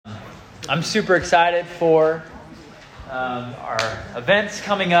I'm super excited for our events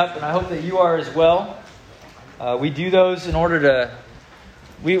coming up, and I hope that you are as well. We do those in order to...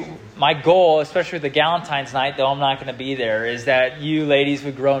 My goal, especially with the Galentine's night, though I'm not going to be there, is that you ladies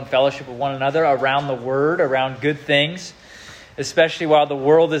would grow in fellowship with one another around the Word, around good things, especially while the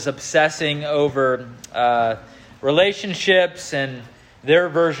world is obsessing over relationships and their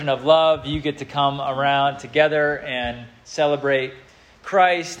version of love. You get to come around together and celebrate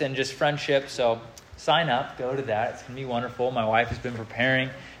Christ and just friendship. So sign up, go to that. It's going to be wonderful. My wife has been preparing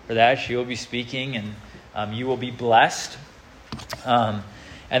for that. She will be speaking, and you will be blessed.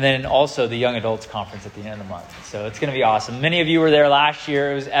 And then also the Young Adults Conference at the end of the month. So it's going to be awesome. Many of you were there last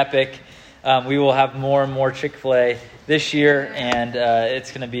year. It was epic. We will have more and more Chick-fil-A this year, and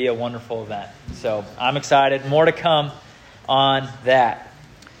it's going to be a wonderful event. So I'm excited. More to come on that.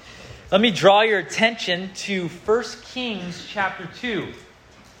 Let me draw your attention to 1 Kings chapter 2.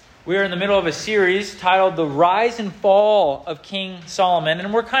 We are in the middle of a series titled The Rise and Fall of King Solomon,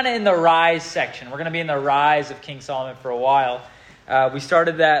 and we're kind of in the rise section. We're going to be in the rise of King Solomon for a while. We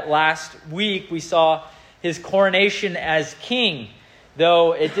started that last week. We saw his coronation as king,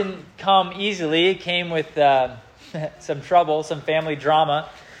 though it didn't come easily. It came with some trouble, some family drama,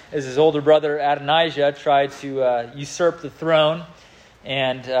 as his older brother Adonijah tried to usurp the throne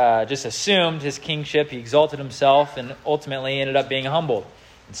and just assumed his kingship. He exalted himself and ultimately ended up being humbled.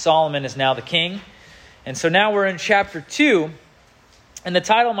 And Solomon is now the king. And so now we're in chapter 2, and the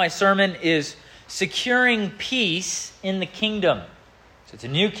title of my sermon is Securing Peace in the Kingdom. So it's a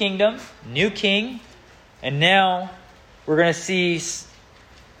new kingdom, new king, and now we're going to see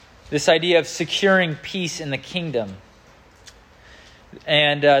this idea of securing peace in the kingdom.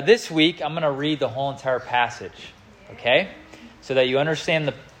 And this week, I'm going to read the whole entire passage, okay? So that you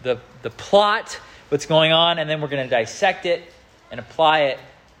understand the plot, what's going on, and then we're going to dissect it and apply it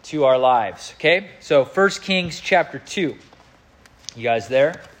to our lives, okay? So 1 Kings chapter 2. You guys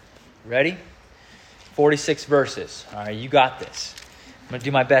there? Ready? 46 verses. All right, you got this. I'm going to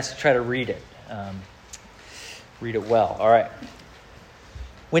do my best to try to read it. Read it well. All right.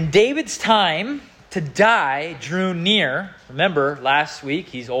 When David's time to die drew near, remember last week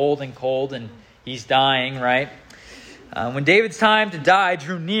he's old and cold and he's dying, right? When David's time to die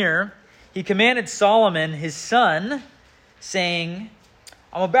drew near, he commanded Solomon, his son, saying,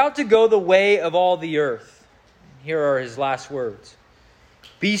 I'm about to go the way of all the earth. Here are his last words.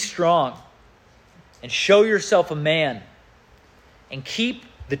 Be strong and show yourself a man, and keep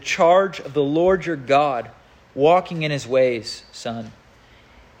the charge of the Lord your God, walking in his ways, son,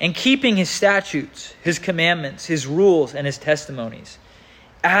 and keeping his statutes, his commandments, his rules, and his testimonies,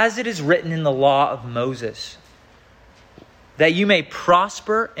 as it is written in the law of Moses, that you may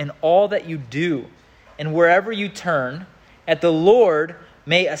prosper in all that you do, and wherever you turn, that the Lord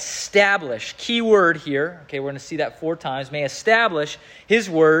may establish, key word here, okay, we're going to see that 4 times, may establish his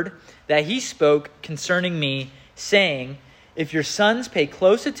word that he spoke concerning me, saying, if your sons pay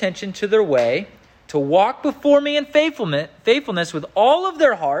close attention to their way, to walk before me in faithfulness with all of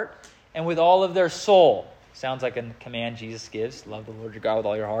their heart and with all of their soul. Sounds like a command Jesus gives. Love the Lord your God with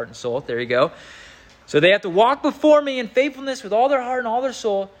all your heart and soul. There you go. So they have to walk before me in faithfulness with all their heart and all their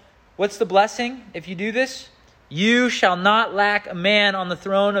soul. What's the blessing if you do this? You shall not lack a man on the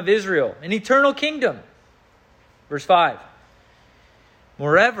throne of Israel, an eternal kingdom. Verse 5.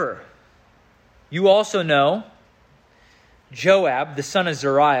 Moreover, you also know Joab, the son of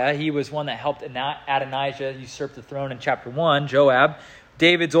Zeruiah, he was one that helped Adonijah usurp the throne in chapter 1. Joab,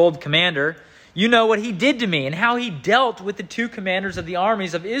 David's old commander. You know what he did to me and how he dealt with the 2 commanders of the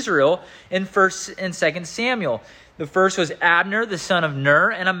armies of Israel in 1 and 2 Samuel. The first was Abner, the son of Ner,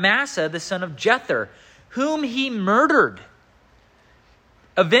 and Amasa, the son of Jether, whom he murdered,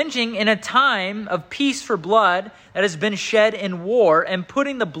 avenging in a time of peace for blood that has been shed in war, and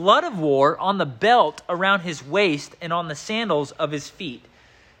putting the blood of war on the belt around his waist and on the sandals of his feet.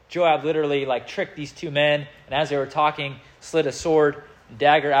 Joab literally tricked these 2 men, and as they were talking, slid a sword and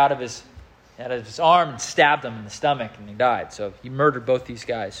dagger out of his arm and stabbed them in the stomach, and he died. So he murdered both these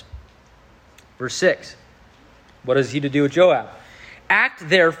guys. Verse 6. What is he to do with Joab? Act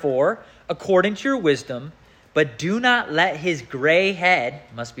therefore according to your wisdom, but do not let his gray head,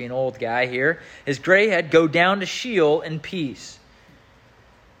 must be an old guy here, his gray head go down to Sheol in peace.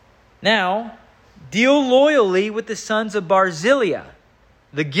 Now, deal loyally with the sons of Barzillai,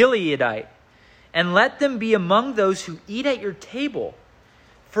 the Gileadite, and let them be among those who eat at your table.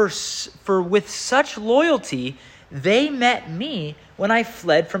 For with such loyalty, they met me when I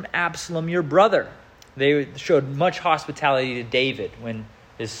fled from Absalom, your brother. They showed much hospitality to David when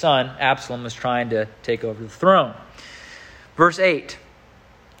his son Absalom was trying to take over the throne. Verse 8.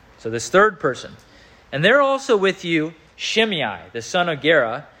 So this third person. And there also with you Shimei, the son of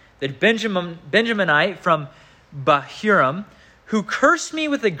Gera, the Benjaminite from Bahurim, who cursed me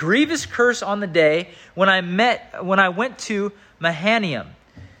with a grievous curse on the day when I went to Mahanaim.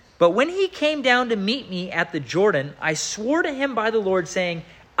 But when he came down to meet me at the Jordan, I swore to him by the Lord, saying,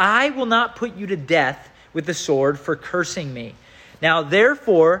 I will not put you to death with the sword for cursing me. Now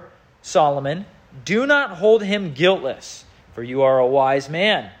therefore, Solomon, do not hold him guiltless, for you are a wise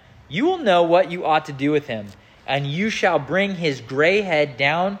man. You will know what you ought to do with him, and you shall bring his gray head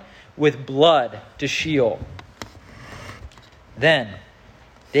down with blood to Sheol. Then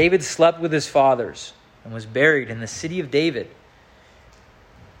David slept with his fathers and was buried in the city of David.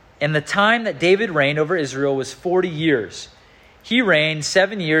 And the time that David reigned over Israel was 40 years. He reigned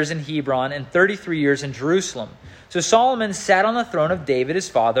 7 years in Hebron and 33 years in Jerusalem. So Solomon sat on the throne of David his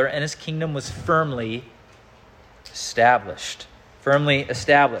father, and his kingdom was firmly established. Firmly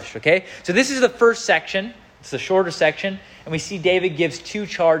established, okay? So this is the first section. It's the shorter section. And we see David gives two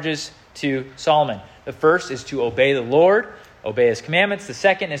charges to Solomon. The first is to obey the Lord, obey his commandments. The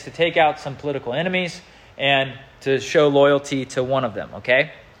second is to take out some political enemies and to show loyalty to one of them,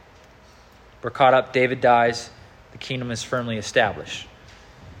 okay? We're caught up. David dies. The kingdom is firmly established.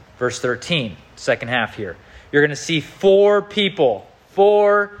 Verse 13, second half here. You're going to see four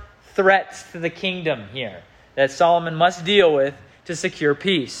threats to the kingdom here that Solomon must deal with to secure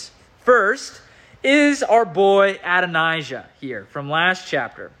peace. First is our boy Adonijah here from last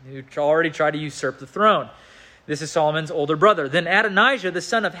chapter, who already tried to usurp the throne. This is Solomon's older brother. Then Adonijah, the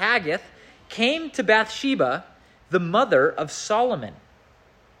son of Haggith, came to Bathsheba, the mother of Solomon.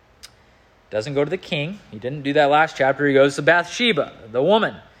 Doesn't go to the king. He didn't do that last chapter. He goes to Bathsheba, the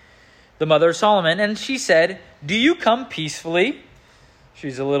woman, the mother of Solomon. And she said, do you come peacefully?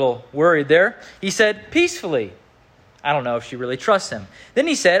 She's a little worried there. He said, peacefully. I don't know if she really trusts him. Then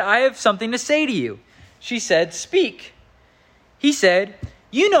he said, I have something to say to you. She said, speak. He said,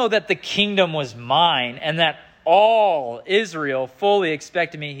 you know that the kingdom was mine and that all Israel fully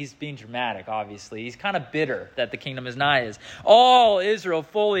expected me. He's being dramatic, obviously. He's kind of bitter that the kingdom is not his. All Israel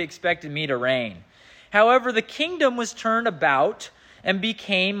fully expected me to reign. However, the kingdom was turned about and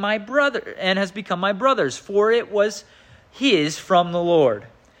became my brother, and has become my brother's, for it was his from the Lord.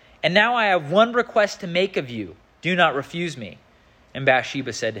 And now I have one request to make of you. Do not refuse me. And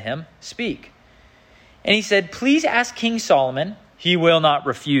Bathsheba said to him, speak. And he said, please ask King Solomon. He will not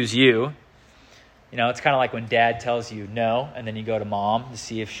refuse you. You know, it's kind of like when dad tells you no, and then you go to mom to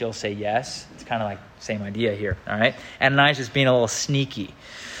see if she'll say yes. It's kind of like the same idea here, all right? Adonijah's being a little sneaky.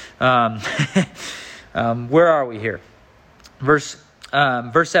 Where are we here? Verse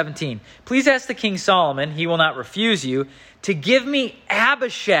 17. Please ask the King Solomon, he will not refuse you, to give me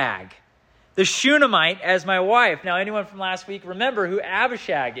Abishag, the Shunammite, as my wife. Now, anyone from last week, remember who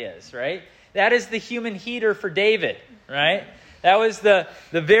Abishag is, right? That is the human heater for David, right? That was the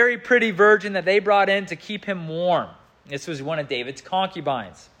very pretty virgin that they brought in to keep him warm. This was one of David's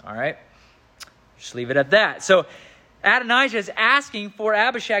concubines, all right? Just leave it at that. So Adonijah is asking for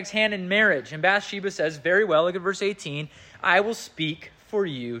Abishag's hand in marriage. And Bathsheba says, very well, look at verse 18, I will speak for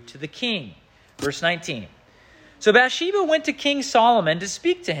you to the king. Verse 19. So Bathsheba went to King Solomon to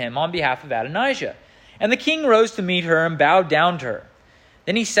speak to him on behalf of Adonijah. And the king rose to meet her and bowed down to her.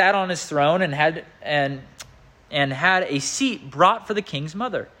 Then he sat on his throne and had a seat brought for the king's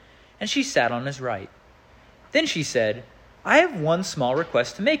mother, and she sat on his right. Then she said, I have one small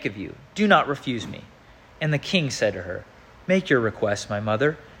request to make of you. Do not refuse me. And the king said to her, make your request, my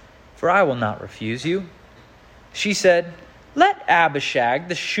mother, for I will not refuse you. She said, let Abishag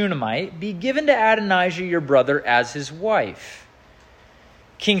the Shunammite be given to Adonijah your brother as his wife.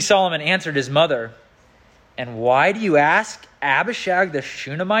 King Solomon answered his mother, and why do you ask Abishag the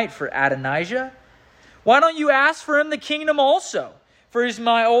Shunammite for Adonijah? Why don't you ask for him the kingdom also? For he's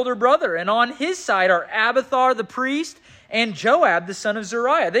my older brother, and on his side are Abiathar the priest and Joab the son of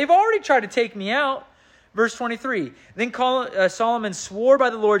Zeruiah. They've already tried to take me out. Verse 23, then Solomon swore by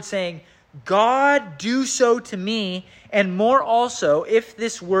the Lord, saying, God do so to me, and more also, if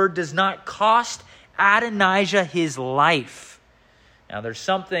this word does not cost Adonijah his life. Now there's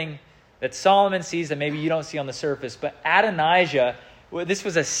something that Solomon sees that maybe you don't see on the surface, but Adonijah, this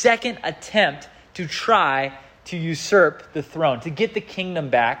was a second attempt to try to usurp the throne, to get the kingdom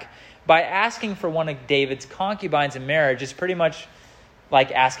back by asking for one of David's concubines in marriage. Is pretty much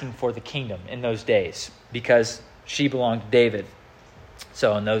like asking for the kingdom in those days because she belonged to David.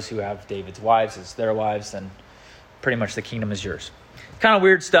 So, and those who have David's wives as their wives, then pretty much the kingdom is yours. Kind of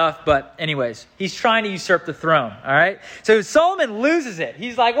weird stuff, but anyways, he's trying to usurp the throne, all right? So Solomon loses it.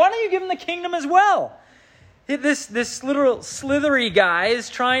 He's like, why don't you give him the kingdom as well? This little slithery guy is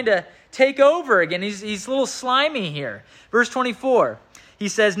trying to take over again. He's a little slimy here. Verse 24, he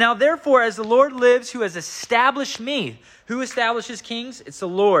says, "Now therefore, as the Lord lives, who has established me." Who establishes kings? It's the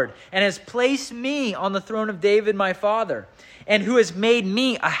Lord. "And has placed me on the throne of David my father, and who has made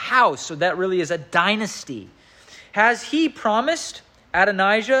me a house." So that really is a dynasty. "As he promised,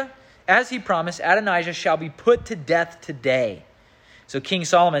 Adonijah shall be put to death today." So King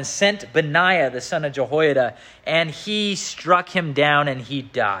Solomon sent Benaiah, the son of Jehoiada, and he struck him down and he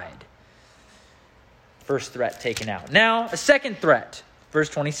died. First threat taken out. Now, a second threat. Verse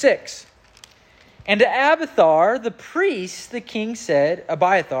 26. "And to Abiathar, the priest, the king said,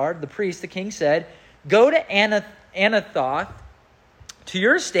 Go to Anathoth, to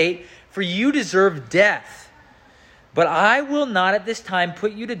your estate, for you deserve death. But I will not at this time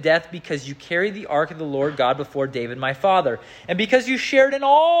put you to death, because you carried the ark of the Lord God before David my father, and because you shared in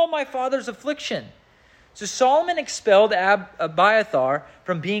all my father's affliction." So Solomon expelled Abiathar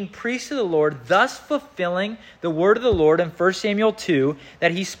from being priest of the Lord, thus fulfilling the word of the Lord in 1 Samuel 2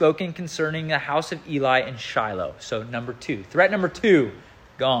 that he's spoken concerning the house of Eli and Shiloh. So number 2. Threat number 2,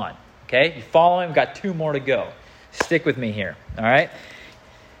 gone. Okay, you follow him? We've got 2 more to go. Stick with me here, all right?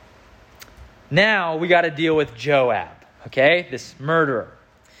 Now we got to deal with Joab, okay, this murderer.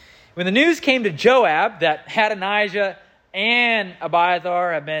 When the news came to Joab that Adonijah and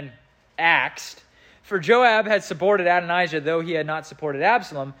Abiathar have been axed, for Joab had supported Adonijah, though he had not supported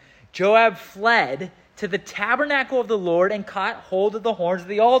Absalom, Joab fled to the tabernacle of the Lord and caught hold of the horns of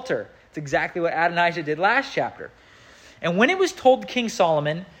the altar. It's exactly what Adonijah did last chapter. And when it was told to King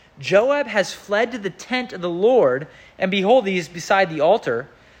Solomon, "Joab has fled to the tent of the Lord, and behold, he is beside the altar,"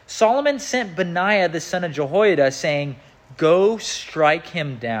 Solomon sent Benaiah the son of Jehoiada, saying, "Go strike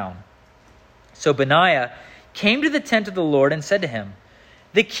him down." So Benaiah came to the tent of the Lord and said to him,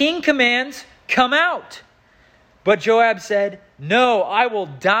 "The king commands, come out." But Joab said, "No, I will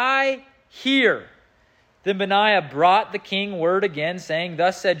die here." Then Benaiah brought the king word again, saying,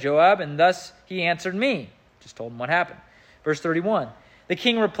 "Thus said Joab, and thus he answered me." Just told him what happened. Verse 31, the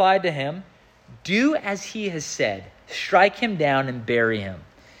king replied to him, "Do as he has said, strike him down and bury him.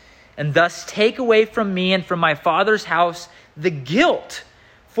 And thus take away from me and from my father's house the guilt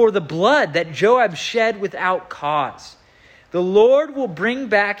for the blood that Joab shed without cause. The Lord will bring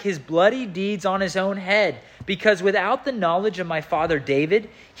back his bloody deeds on his own head, because without the knowledge of my father David,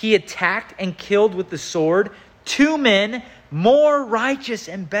 he attacked and killed with the sword 2 men more righteous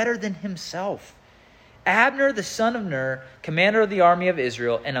and better than himself, Abner the son of Ner, commander of the army of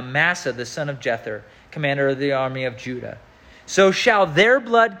Israel, and Amasa the son of Jether, commander of the army of Judah. So shall their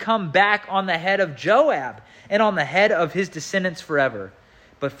blood come back on the head of Joab and on the head of his descendants forever.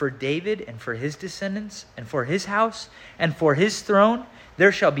 But for David and for his descendants and for his house and for his throne,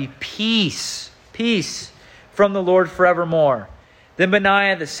 there shall be peace from the Lord forevermore." Then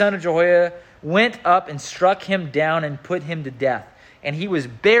Benaiah the son of Jehoiada went up and struck him down and put him to death. And he was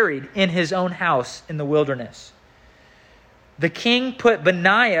buried in his own house in the wilderness. The king put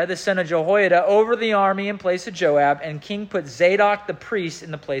Benaiah the son of Jehoiada over the army in place of Joab, and king put Zadok the priest in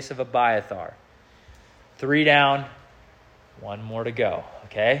the place of Abiathar. 3 down, 1 more to go.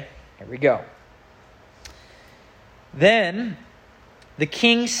 Okay, here we go. Then the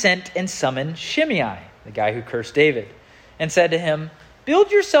king sent and summoned Shimei, the guy who cursed David, and said to him,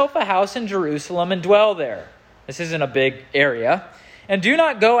 "Build yourself a house in Jerusalem and dwell there." This isn't a big area. "And do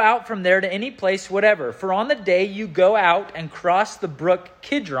not go out from there to any place whatever. For on the day you go out and cross the brook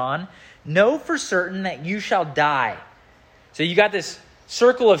Kidron, know for certain that you shall die." So you got this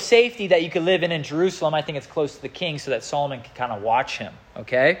circle of safety that you could live in Jerusalem. I think it's close to the king so that Solomon can kind of watch him.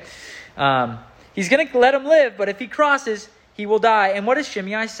 Okay? He's going to let him live, but if he crosses, he will die. And what does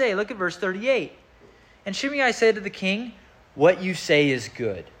Shimei say? Look at verse 38. And Shimei said to the king, "What you say is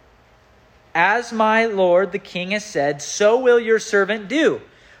good. As my lord the king has said, so will your servant do."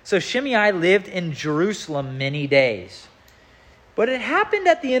 So Shimei lived in Jerusalem many days. But it happened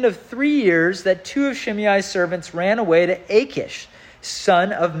at the end of 3 years that 2 of Shimei's servants ran away to Achish,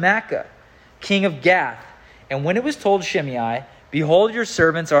 son of Maacah, king of Gath. And when it was told Shimei, "Behold, your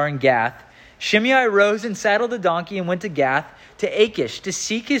servants are in Gath," Shimei rose and saddled a donkey and went to Gath to Achish to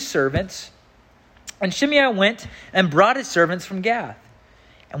seek his servants. And Shimei went and brought his servants from Gath.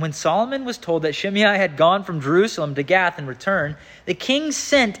 And when Solomon was told that Shimei had gone from Jerusalem to Gath and returned, the king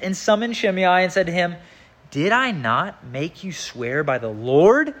sent and summoned Shimei and said to him, "Did I not make you swear by the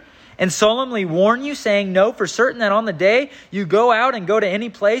Lord and solemnly warn you, saying, know for certain that on the day you go out and go to any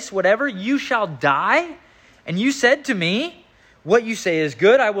place, whatever, you shall die? And you said to me, what you say is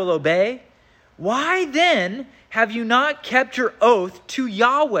good, I will obey. Why then have you not kept your oath to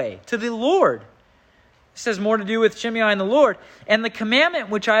Yahweh, to the Lord? This has more to do with Shimei and the Lord, and the commandment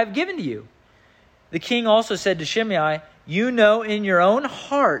which I have given to you. The king also said to Shimei, you know in your own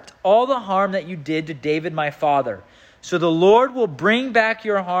heart all the harm that you did to David my father. So the Lord will bring back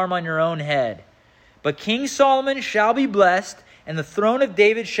your harm on your own head. But King Solomon shall be blessed, and the throne of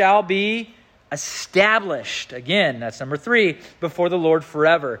David shall be established. Again, that's number 3, before the Lord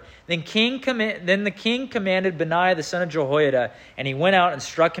forever. Then the king commanded Benaiah the son of Jehoiada, and he went out and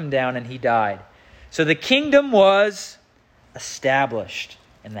struck him down, and he died. So the kingdom was established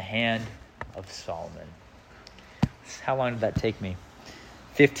in the hand of Solomon. How long did that take me?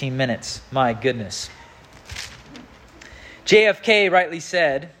 15 minutes. My goodness. JFK rightly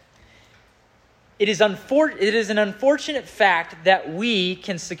said, it is an unfortunate fact that we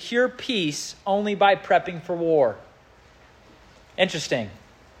can secure peace only by prepping for war. Interesting.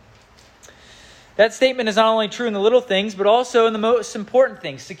 That statement is not only true in the little things, but also in the most important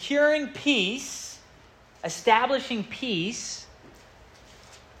things. Securing peace, establishing peace,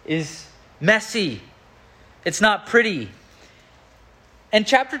 is messy. It's not pretty. And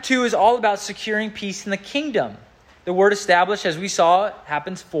chapter 2 is all about securing peace in the kingdom. The word established, as we saw,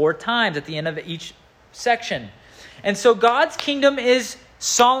 happens 4 times at the end of each section. And so God's kingdom is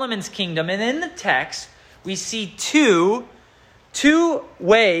Solomon's kingdom. And in the text, we see two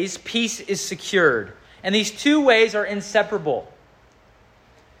ways peace is secured. And these 2 ways are inseparable.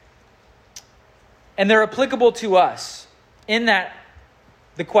 And they're applicable to us in that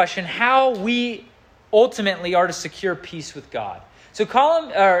the question how we ultimately are to secure peace with God. So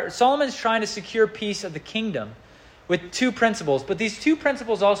Solomon's trying to secure peace of the kingdom with 2 principles, but these 2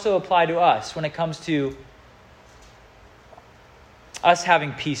 principles also apply to us when it comes to us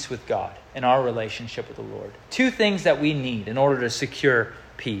having peace with God and our relationship with the Lord. 2 things that we need in order to secure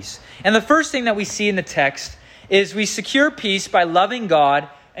peace. And the first thing that we see in the text is we secure peace by loving God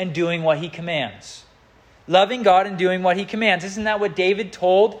and doing what he commands. Loving God and doing what he commands. Isn't that what David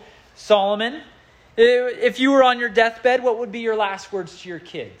told Solomon? If you were on your deathbed, what would be your last words to your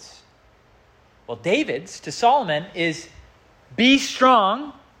kids? Well, David's to Solomon is, be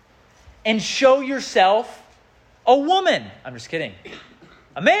strong and show yourself a woman. I'm just kidding.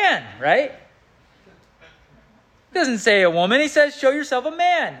 A man, right? He doesn't say a woman. He says, show yourself a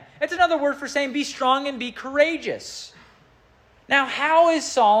man. It's another word for saying be strong and be courageous. Now, how is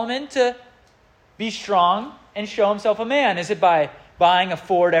Solomon to be strong and show himself a man? Is it by buying a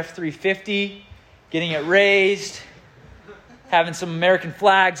Ford F-350, getting it raised, having some American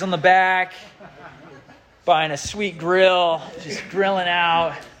flags on the back, buying a sweet grill, just grilling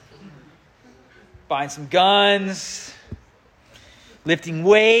out, buying some guns, lifting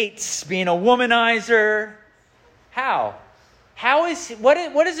weights, being a womanizer? How?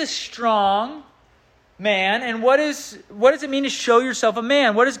 What is a strong man, and what does it mean to show yourself a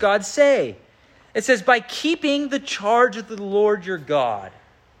man? What does God say? It says, by keeping the charge of the Lord your God,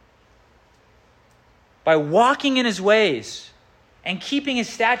 by walking in his ways and keeping his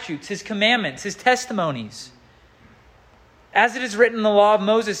statutes, his commandments, his testimonies. As it is written in the law of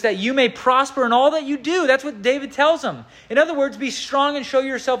Moses, that you may prosper in all that you do. That's what David tells him. In other words, be strong and show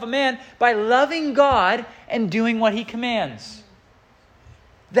yourself a man by loving God and doing what he commands.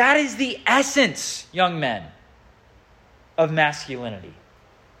 That is the essence, young men, of masculinity.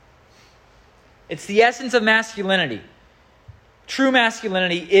 It's the essence of masculinity. True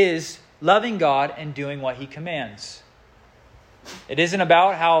masculinity is loving God and doing what he commands. It isn't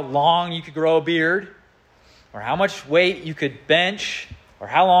about how long you could grow a beard, or how much weight you could bench, or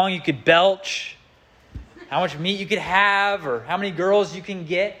how long you could belch, how much meat you could have, or how many girls you can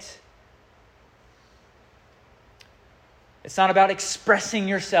get. It's not about expressing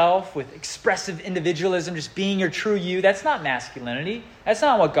yourself with expressive individualism, just being your true you. That's not masculinity. That's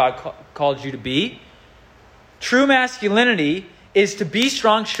not what God called you to be. True masculinity is to be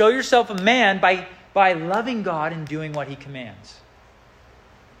strong, show yourself a man by loving God and doing what he commands.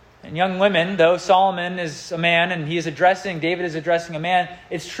 And young women, though Solomon is a man and David is addressing a man,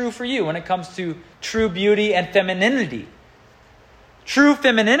 it's true for you when it comes to true beauty and femininity. True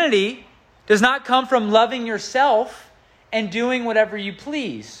femininity does not come from loving yourself and doing whatever you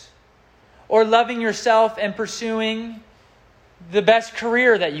please, or loving yourself and pursuing the best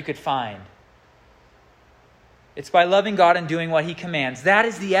career that you could find. It's by loving God and doing what he commands. That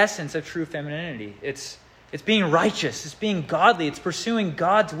is the essence of true femininity. It's being righteous. It's being godly. It's pursuing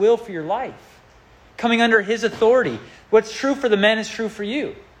God's will for your life. Coming under his authority. What's true for the men is true for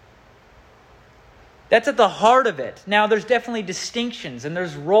you. That's at the heart of it. Now, there's definitely distinctions, and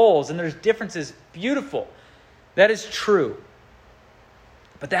there's roles, and there's differences. Beautiful. That is true.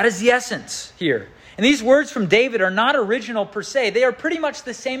 But that is the essence here. And these words from David are not original per se. They are pretty much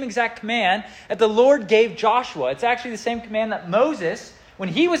the same exact command that the Lord gave Joshua. It's actually the same command that Moses, when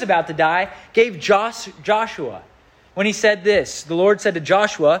he was about to die, gave Joshua. When he said this, the Lord said to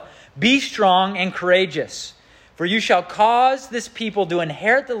Joshua, "Be strong and courageous, for you shall cause this people to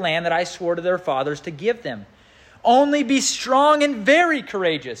inherit the land that I swore to their fathers to give them. Only be strong and very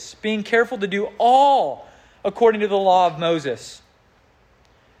courageous, being careful to do all according to the law of Moses.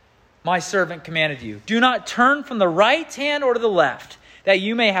 My servant commanded you. Do not turn from the right hand or to the left, that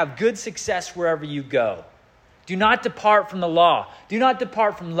you may have good success wherever you go. Do not depart from the law. Do not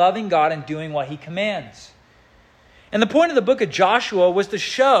depart from loving God and doing what he commands." And the point of the book of Joshua was to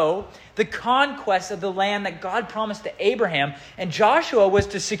show the conquest of the land that God promised to Abraham. And Joshua was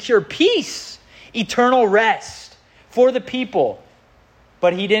to secure peace, eternal rest for the people.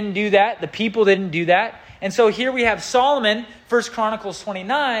 But he didn't do that. The people didn't do that. And so here we have Solomon, 1 Chronicles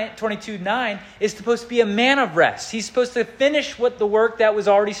 22:9, is supposed to be a man of rest. He's supposed to finish the work that was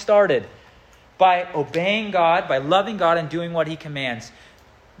already started by obeying God, by loving God and doing what he commands,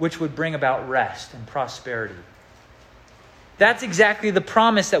 which would bring about rest and prosperity. That's exactly the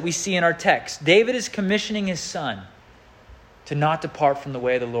promise that we see in our text. David is commissioning his son to not depart from the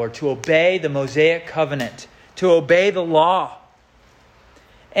way of the Lord, to obey the Mosaic covenant, to obey the law.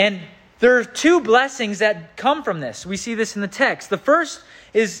 And there are two blessings that come from this. We see this in the text. The first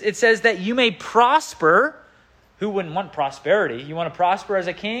is, it says that you may prosper. Who wouldn't want prosperity? You want to prosper as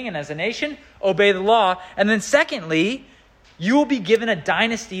a king and as a nation? Obey the law. And then secondly, you will be given a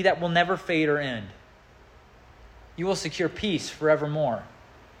dynasty that will never fade or end. You will secure peace forevermore.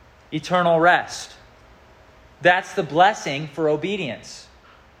 Eternal rest. That's the blessing for obedience.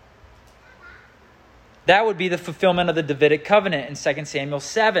 That would be the fulfillment of the Davidic covenant in 2 Samuel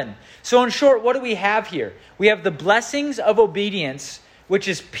 7. So in short, what do we have here? We have the blessings of obedience, which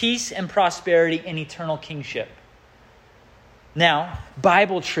is peace and prosperity and eternal kingship. Now,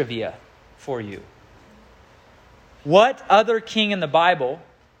 Bible trivia for you. What other king in the Bible,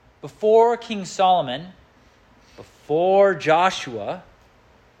 before King Solomon, before Joshua,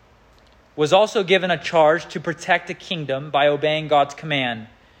 was also given a charge to protect the kingdom by obeying God's command,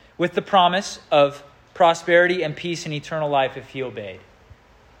 with the promise of prosperity and peace and eternal life if he obeyed?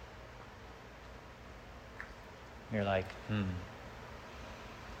 You're like,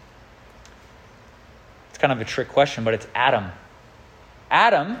 It's kind of a trick question, but it's Adam.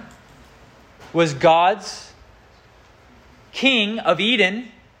 Adam was God's king of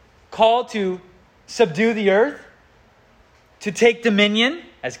Eden, called to subdue the earth, to take dominion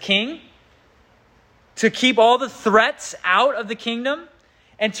as king, to keep all the threats out of the kingdom,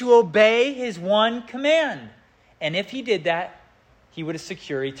 and to obey his one command. And if he did that, he would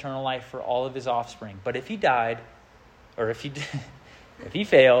secure eternal life for all of his offspring. But if he died, or if he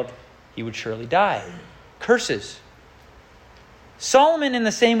failed, he would surely die. Curses. Solomon, in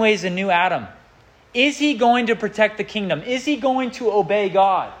the same way, is a new Adam. Is he going to protect the kingdom? Is he going to obey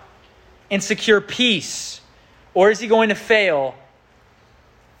God and secure peace? Or is he going to fail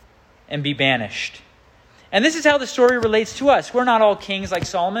and be banished? And this is how the story relates to us. We're not all kings like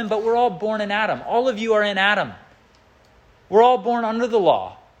Solomon, but we're all born in Adam. All of you are in Adam. We're all born under the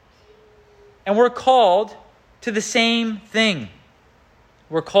law. And we're called to the same thing.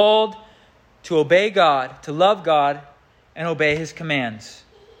 We're called to obey God, to love God, and obey his commands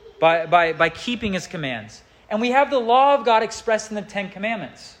by keeping his commands. And we have the law of God expressed in the 10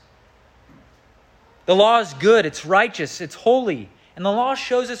 Commandments. The law is good, it's righteous, it's holy. And the law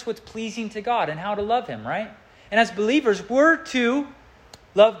shows us what's pleasing to God and how to love him, right? And as believers, we're to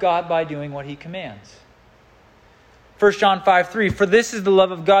love God by doing what he commands. 1 John 5:3, "For this is the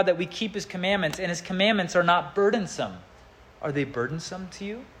love of God, that we keep his commandments, and his commandments are not burdensome." Are they burdensome to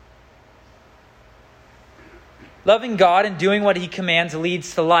you? Loving God and doing what he commands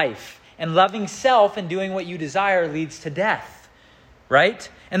leads to life. And loving self and doing what you desire leads to death. Right?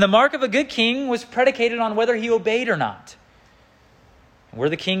 And the mark of a good king was predicated on whether he obeyed or not. Where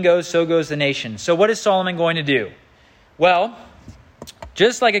the king goes, so goes the nation. So what is Solomon going to do? Well,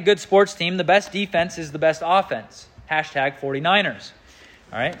 just like a good sports team, the best defense is the best offense. Hashtag 49ers.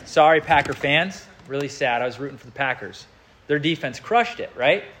 All right? Sorry, Packer fans. Really sad. I was rooting for the Packers. Their defense crushed it,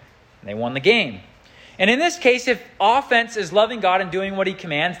 right? And they won the game. And in this case, if offense is loving God and doing what he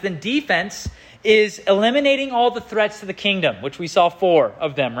commands, then defense is eliminating all the threats to the kingdom, which we saw 4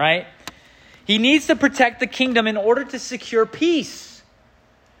 of them, right? He needs to protect the kingdom in order to secure peace.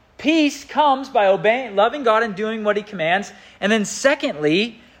 Peace comes by loving God and doing what he commands. And then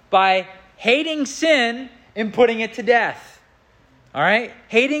secondly, by hating sin and putting it to death. All right?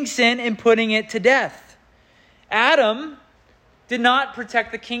 Hating sin and putting it to death. Adam did not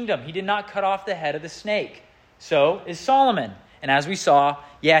protect the kingdom. He did not cut off the head of the snake. So is Solomon. And as we saw,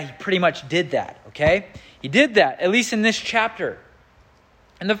 he pretty much did that, okay? He did that, at least in this chapter.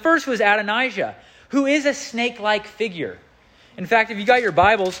 And the first was Adonijah, who is a snake-like figure. In fact, if you got your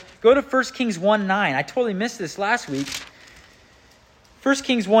Bibles, go to 1 Kings 1:9. I totally missed this last week. 1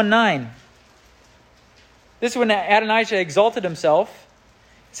 Kings 1:9. This is when Adonijah exalted himself.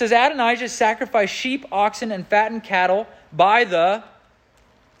 It says, Adonijah sacrificed sheep, oxen, and fattened cattle by the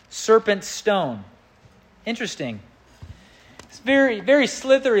serpent stone. Interesting. It's very, very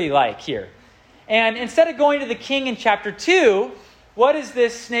slithery-like here. And instead of going to the king in chapter 2, what does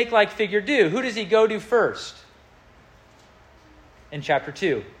this snake-like figure do? Who does he go to first in chapter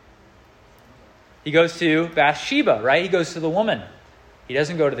 2? He goes to Bathsheba, right? He goes to the woman. He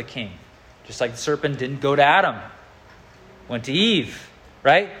doesn't go to the king. Just like the serpent didn't go to Adam. Went to Eve,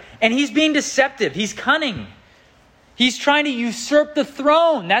 right? And he's being deceptive. He's cunning. He's trying to usurp the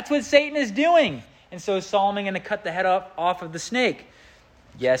throne. That's what Satan is doing. And so is Solomon going to cut the head off of the snake?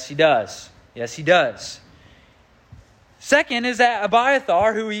 Yes, he does. Yes, he does. Second is that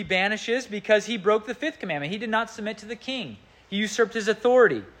Abiathar, who he banishes because he broke the 5th commandment. He did not submit to the king. He usurped his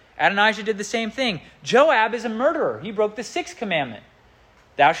authority. Adonijah did the same thing. Joab is a murderer. He broke the 6th commandment.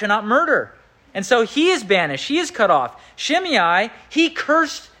 Thou shalt not murder. And so he is banished. He is cut off. Shimei, he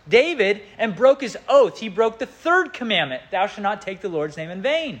cursed David and broke his oath. He broke the 3rd commandment. Thou shalt not take the Lord's name in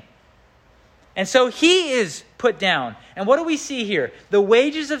vain. And so he is put down. And what do we see here? The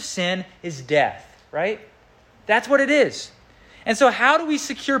wages of sin is death, right? That's what it is. And so how do we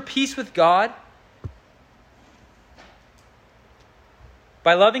secure peace with God?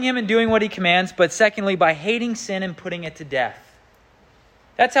 By loving him and doing what he commands, but secondly, by hating sin and putting it to death.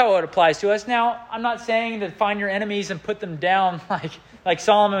 That's how it applies to us. Now, I'm not saying to find your enemies and put them down like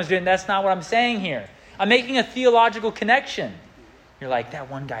Solomon was doing. That's not what I'm saying here. I'm making a theological connection. You're like,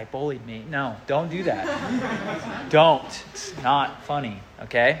 that one guy bullied me. No, don't do that. Don't. It's not funny,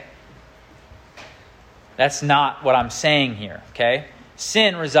 okay? That's not what I'm saying here, okay?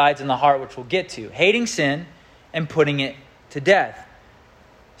 Sin resides in the heart, which we'll get to. Hating sin and putting it to death.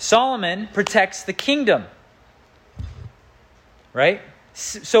 Solomon protects the kingdom, right?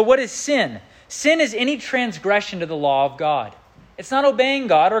 So what is sin? Sin is any transgression to the law of God. It's not obeying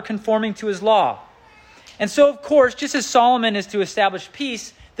God or conforming to his law. And so, of course, just as Solomon is to establish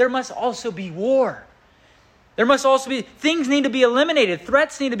peace, there must also be war. There must also be, things need to be eliminated.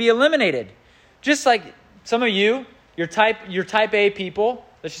 Threats need to be eliminated. Just like some of you, you're type A people.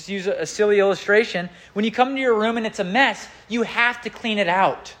 Let's just use a silly illustration. When you come to your room and it's a mess, you have to clean it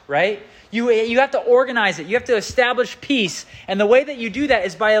out, right? You have to organize it. You have to establish peace. And the way that you do that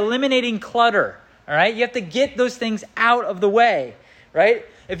is by eliminating clutter, all right? You have to get those things out of the way, right?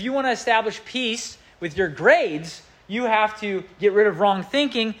 If you want to establish peace with your grades, you have to get rid of wrong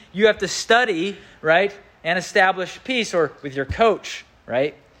thinking. You have to study, right? And establish peace. Or with your coach,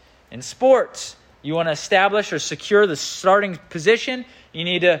 right? In sports, you want to establish or secure the starting position. You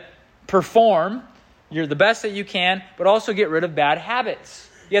need to perform. You're the best that you can, but also get rid of bad habits.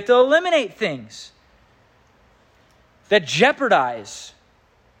 You have to eliminate things that jeopardize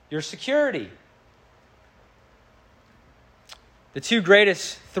your security. The two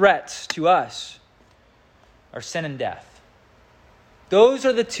greatest threats to us are sin and death. Those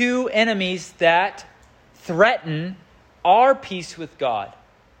are the two enemies that threaten our peace with God.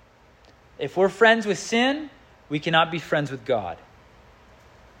 If we're friends with sin, we cannot be friends with God.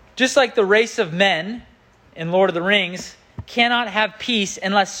 Just like the race of men in Lord of the Rings cannot have peace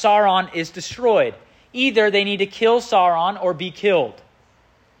unless Sauron is destroyed. Either they need to kill Sauron or be killed.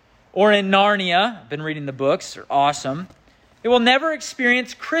 Or in Narnia, I've been reading the books, they're awesome. They will never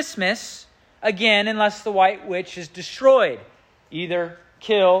experience Christmas again unless the White Witch is destroyed. Either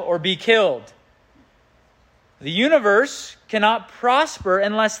kill or be killed. The universe cannot prosper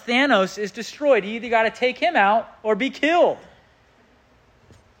unless Thanos is destroyed. You either got to take him out or be killed.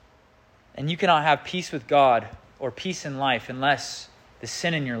 And you cannot have peace with God or peace in life unless the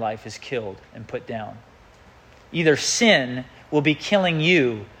sin in your life is killed and put down. Either sin will be killing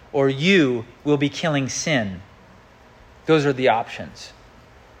you or you will be killing sin. Those are the options.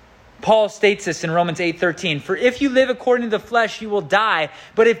 Paul states this in Romans 8:13. For if you live according to the flesh, you will die.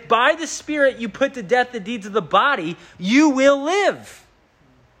 But if by the Spirit you put to death the deeds of the body, you will live.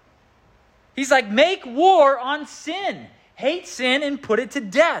 He's like, make war on sin. Hate sin and put it to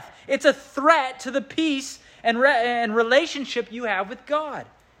death. It's a threat to the peace and relationship you have with God.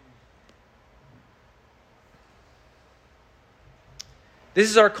 This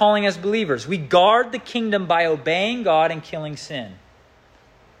is our calling as believers. We guard the kingdom by obeying God and killing sin.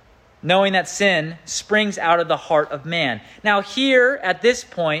 knowing that sin springs out of the heart of man. Now here, at this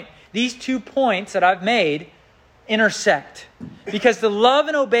point, these 2 points that I've made intersect. Because to love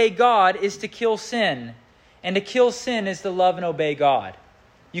and obey God is to kill sin. And to kill sin is to love and obey God.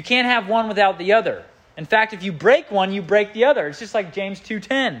 You can't have one without the other. In fact, if you break one, you break the other. It's just like James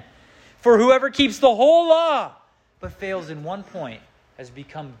 2:10. For whoever keeps the whole law but fails in one point has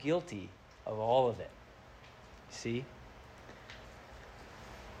become guilty of all of it. See?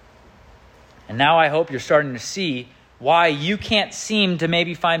 And now I hope you're starting to see why you can't seem to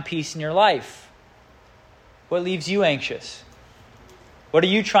maybe find peace in your life. What leaves you anxious? What are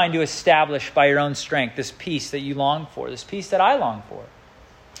you trying to establish by your own strength? This peace that you long for, this peace that I long for.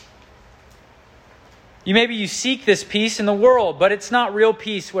 Maybe you seek this peace in the world, but it's not real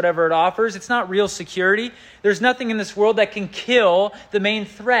peace, whatever it offers. It's not real security. There's nothing in this world that can kill the main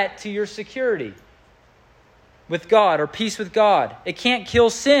threat to your security with God or peace with God. It can't kill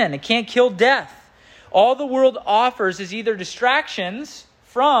sin. It can't kill death. All the world offers is either distractions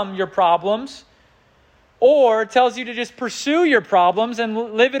from your problems or tells you to just pursue your problems and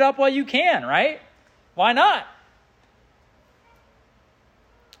live it up while you can, right? Why not?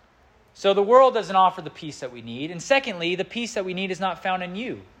 So the world doesn't offer the peace that we need. And secondly, the peace that we need is not found in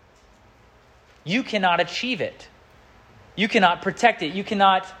you. You cannot achieve it. You cannot protect it. You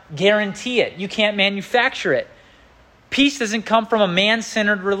cannot guarantee it. You can't manufacture it. Peace doesn't come from a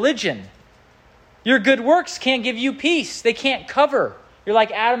man-centered religion. Your good works can't give you peace. They can't cover. You're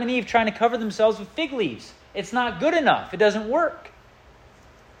like Adam and Eve trying to cover themselves with fig leaves. It's not good enough. It doesn't work.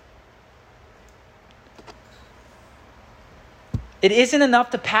 It isn't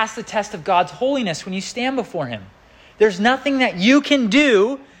enough to pass the test of God's holiness when you stand before Him. There's nothing that you can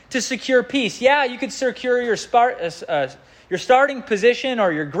do to secure peace. Yeah, you could secure your starting position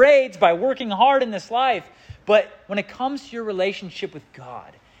or your grades by working hard in this life. But when it comes to your relationship with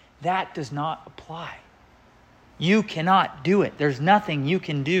God, that does not apply. You cannot do it. There's nothing you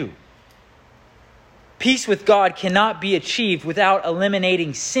can do. Peace with God cannot be achieved without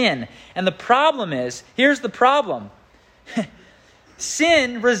eliminating sin. And the problem is, here's the problem.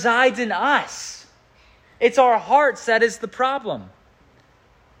 Sin resides in us. It's our hearts that is the problem.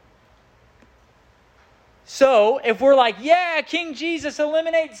 So, if we're like, yeah, King Jesus,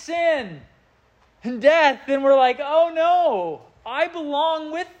 eliminate sin and death, then we're like, oh no, I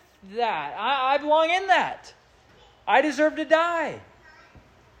belong with that. I belong in that. I deserve to die.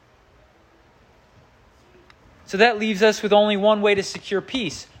 So that leaves us with only one way to secure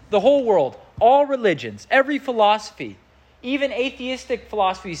peace. The whole world, all religions, every philosophy, even atheistic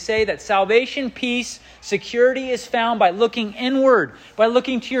philosophies say that salvation, peace, security is found by looking inward, by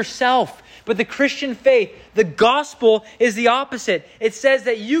looking to yourself. But the Christian faith, the gospel, is the opposite. It says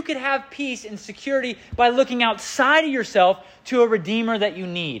that you could have peace and security by looking outside of yourself to a Redeemer that you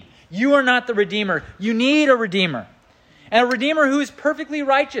need. You are not the Redeemer. You need a Redeemer. And a Redeemer who is perfectly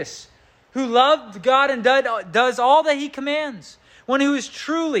righteous, who loved God and does all that He commands. One who is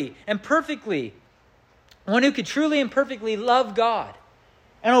truly and perfectly, one who could truly and perfectly love God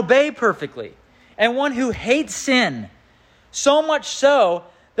and obey perfectly. And one who hates sin, so much so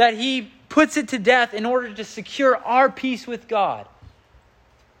that He puts it to death in order to secure our peace with God.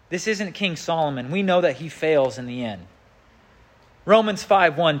 This isn't King Solomon. We know that he fails in the end. Romans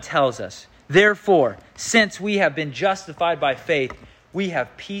 5:1 tells us, therefore, since we have been justified by faith, we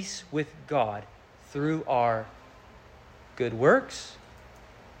have peace with God through our good works,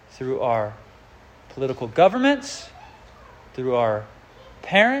 through our political governments, through our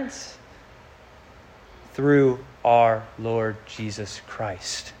parents, through our Lord Jesus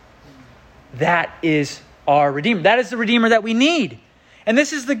Christ. That is our Redeemer. That is the Redeemer that we need. And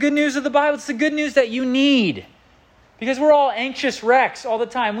this is the good news of the Bible. It's the good news that you need. Because we're all anxious wrecks all the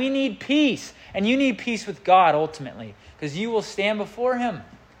time. We need peace. And you need peace with God ultimately. Because you will stand before Him.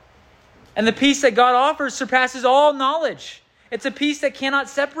 And the peace that God offers surpasses all knowledge. It's a peace that cannot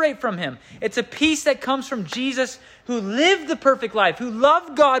separate from Him. It's a peace that comes from Jesus, who lived the perfect life, who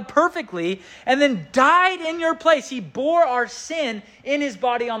loved God perfectly, and then died in your place. He bore our sin in His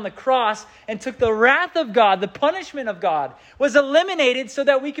body on the cross and took the wrath of God, the punishment of God, was eliminated so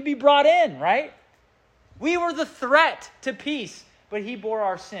that we could be brought in, right? We were the threat to peace, but He bore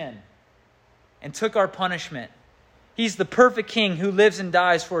our sin and took our punishment. He's the perfect King who lives and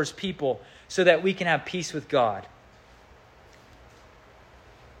dies for His people so that we can have peace with God.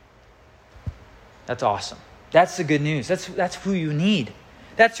 That's awesome. That's the good news. That's who you need.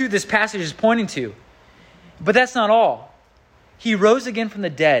 That's who this passage is pointing to. But that's not all. He rose again from the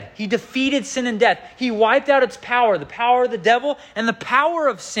dead. He defeated sin and death. He wiped out its power, the power of the devil and the power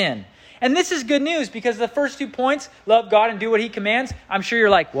of sin. And this is good news because the first 2 points, love God and do what he commands, I'm sure you're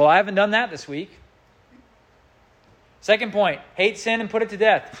like, well, I haven't done that this week. Second point, hate sin and put it to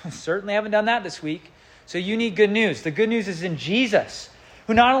death. Certainly haven't done that this week. So you need good news. The good news is in Jesus,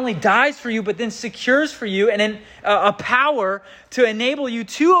 who not only dies for you, but then secures for you and a power to enable you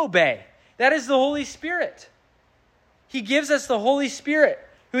to obey. That is the Holy Spirit. He gives us the Holy Spirit,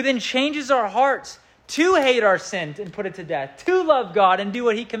 who then changes our hearts to hate our sin and put it to death, to love God and do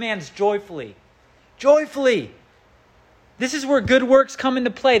what he commands joyfully. Joyfully. This is where good works come into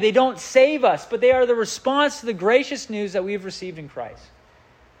play. They don't save us, but they are the response to the gracious news that we have received in Christ.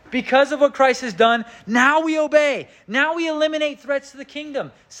 Because of what Christ has done, now we obey. Now we eliminate threats to the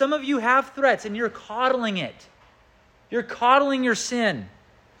kingdom. Some of you have threats and you're coddling it. You're coddling your sin.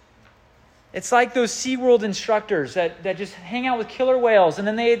 It's like those SeaWorld instructors that just hang out with killer whales, and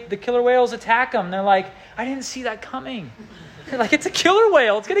then the killer whales attack them. They're like, I didn't see that coming. They're like, it's a killer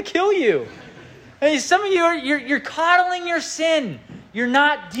whale. It's going to kill you. And some of you, you're coddling your sin. You're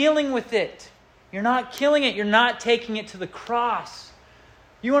not dealing with it. You're not killing it. You're not taking it to the cross.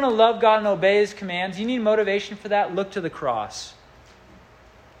 You want to love God and obey his commands? You need motivation for that? Look to the cross.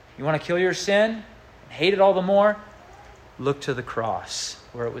 You want to kill your sin and hate it all the more? Look to the cross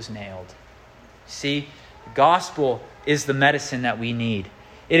where it was nailed. See, the gospel is the medicine that we need.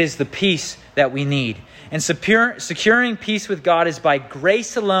 It is the peace that we need. And securing peace with God is by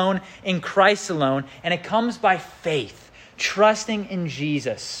grace alone, in Christ alone, and it comes by faith, trusting in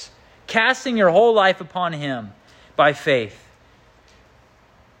Jesus, casting your whole life upon him by faith.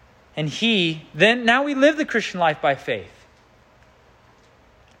 And now we live the Christian life by faith.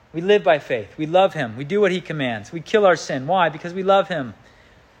 We live by faith. We love him. We do what he commands. We kill our sin. Why? Because we love him.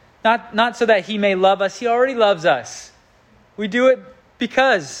 Not so that he may love us. He already loves us. We do it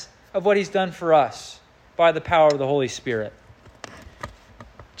because of what he's done for us by the power of the Holy Spirit.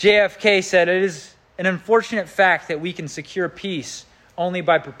 JFK said, it is an unfortunate fact that we can secure peace only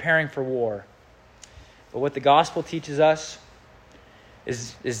by preparing for war. But what the gospel teaches us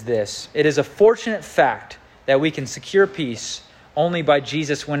is this. It is a fortunate fact that we can secure peace only by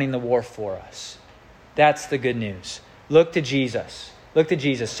Jesus winning the war for us. That's the good news. Look to Jesus. Look to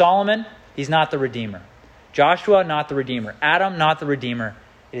Jesus. Solomon, he's not the Redeemer. Joshua, not the Redeemer. Adam, not the Redeemer.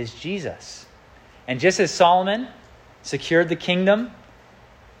 It is Jesus. And just as Solomon secured the kingdom,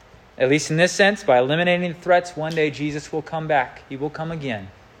 at least in this sense, by eliminating the threats, one day Jesus will come back. He will come again.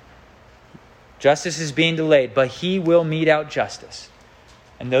 Justice is being delayed, but he will mete out justice.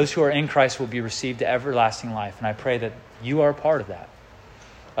 And those who are in Christ will be received to everlasting life. And I pray that you are a part of that.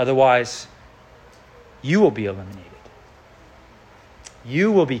 Otherwise, you will be eliminated.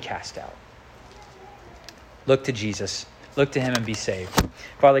 You will be cast out. Look to Jesus. Look to him and be saved.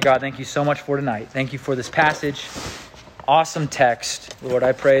 Father God, thank you so much for tonight. Thank you for this passage. Awesome text. Lord,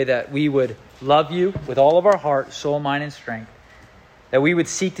 I pray that we would love you with all of our heart, soul, mind, and strength. That we would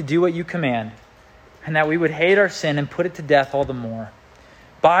seek to do what you command. And that we would hate our sin and put it to death all the more.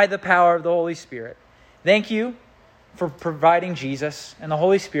 By the power of the Holy Spirit. Thank you for providing Jesus and the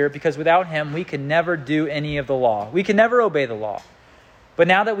Holy Spirit, because without him, we can never do any of the law. We can never obey the law. But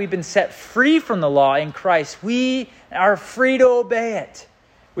now that we've been set free from the law in Christ, we are free to obey it.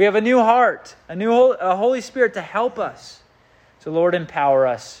 We have a new heart, a Holy Spirit to help us. So Lord, empower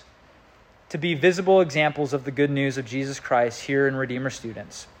us to be visible examples of the good news of Jesus Christ here in Redeemer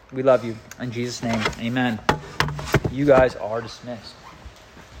Students. We love you. In Jesus' name, amen. You guys are dismissed.